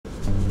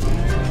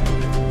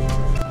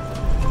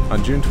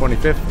On June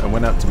 25th, I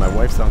went out to my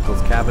wife's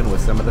uncle's cabin with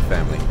some of the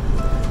family.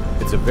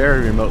 It's a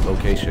very remote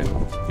location.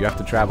 You have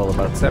to travel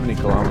about 70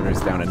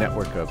 kilometers down a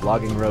network of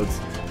logging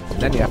roads,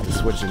 and then you have to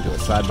switch into a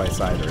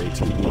side-by-side or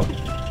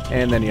ATV,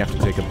 and then you have to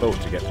take a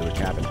boat to get to the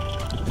cabin.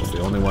 It's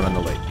the only one on the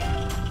lake.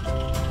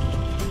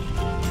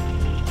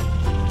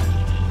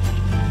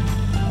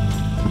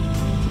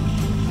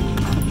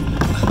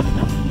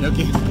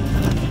 Joki.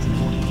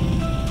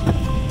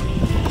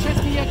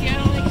 Trust me, Joki, I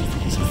don't like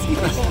to see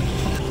people.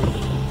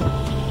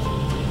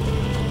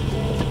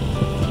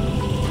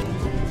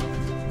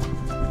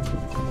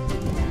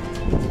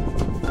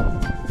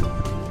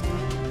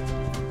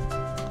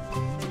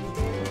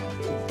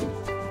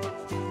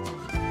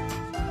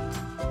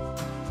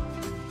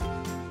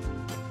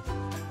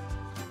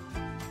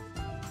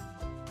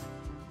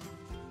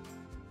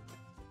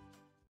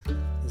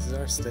 This is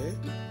our stay?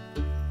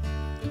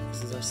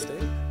 This is our stay?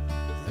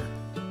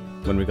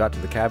 When we got to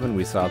the cabin,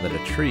 we saw that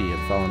a tree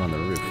had fallen on the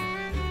roof.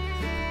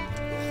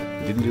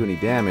 It didn't do any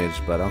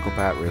damage, but Uncle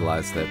Pat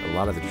realized that a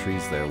lot of the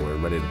trees there were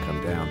ready to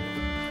come down.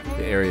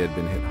 The area had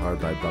been hit hard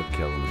by bug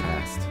kill in the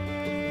past.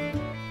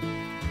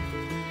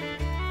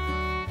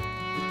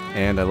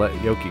 And I let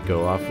Joki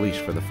go off leash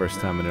for the first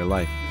time in her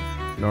life.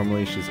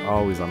 Normally she's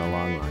always on a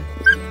long line.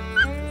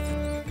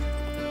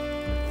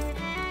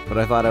 But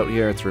I thought out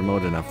here it's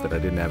remote enough that I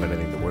didn't have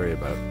anything to worry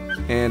about.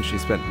 And she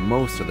spent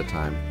most of the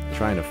time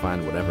trying to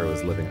find whatever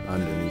was living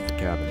underneath the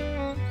cabin.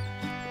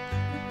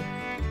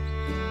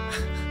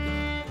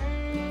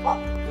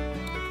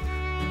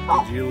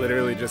 Did you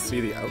literally just see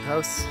the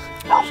outhouse?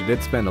 She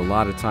did spend a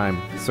lot of time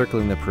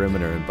circling the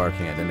perimeter and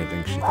barking at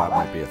anything she thought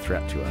might be a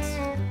threat to us.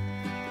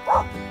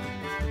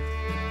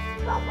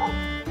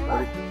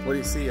 What do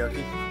you see,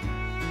 Joki?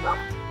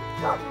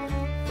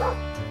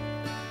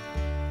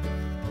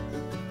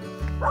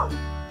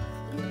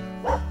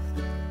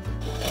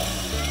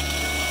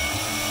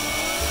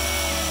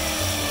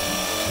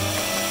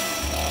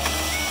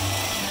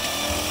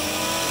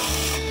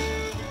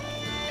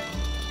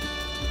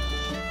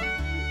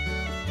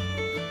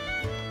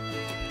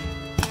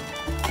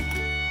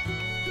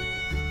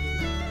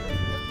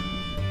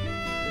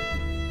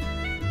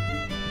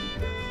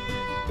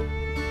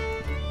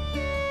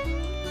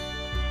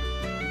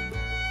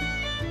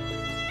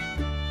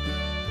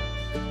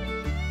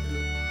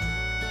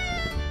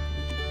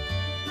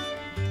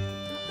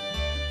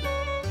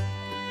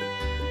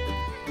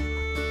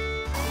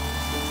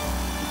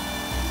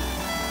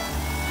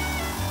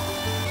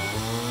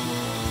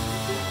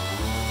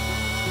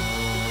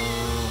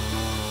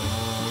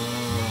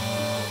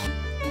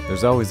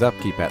 There's always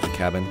upkeep at the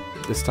cabin.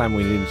 This time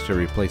we needed to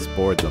replace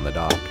boards on the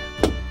dock.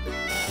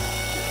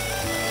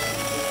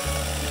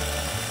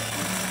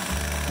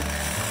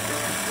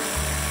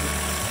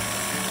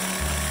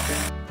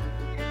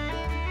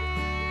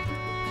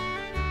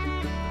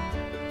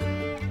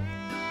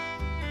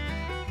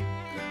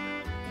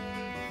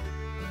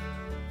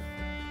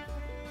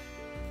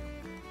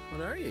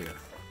 What are you?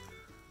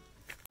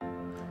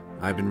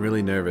 I've been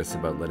really nervous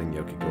about letting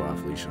Joki go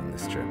off leash on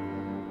this trip,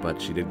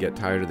 but she did get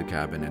tired of the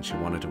cabin and she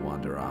wanted to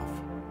wander off.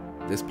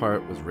 This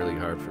part was really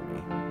hard for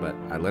me, but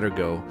I let her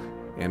go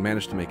and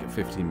managed to make it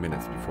 15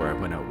 minutes before I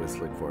went out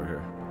whistling for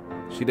her.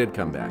 She did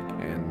come back,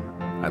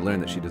 and I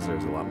learned that she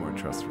deserves a lot more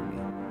trust from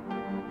me.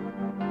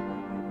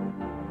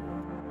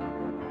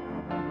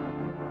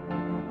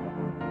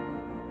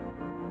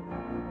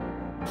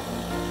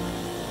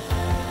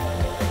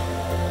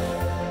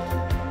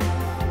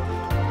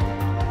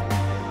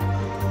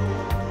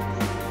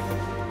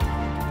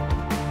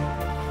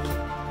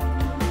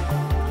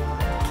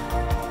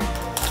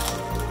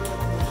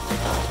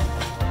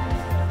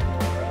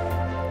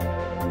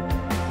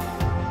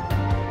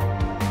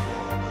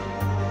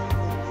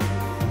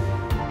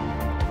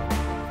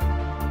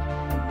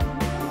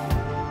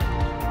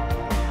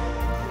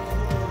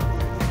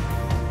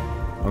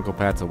 Uncle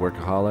Pat's a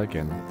workaholic,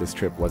 and this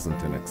trip wasn't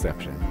an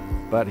exception,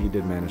 but he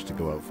did manage to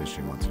go out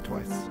fishing once or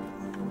twice.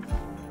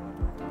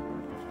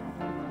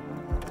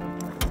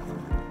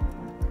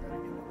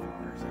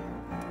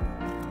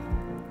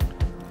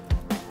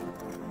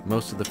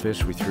 Most of the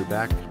fish we threw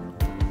back,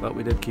 but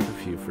we did keep a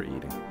few for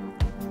eating.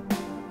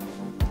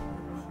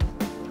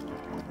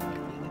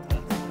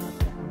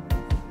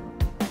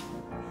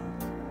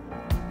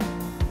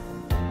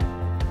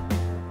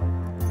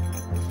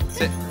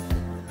 Sit.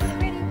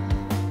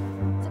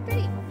 So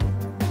pretty.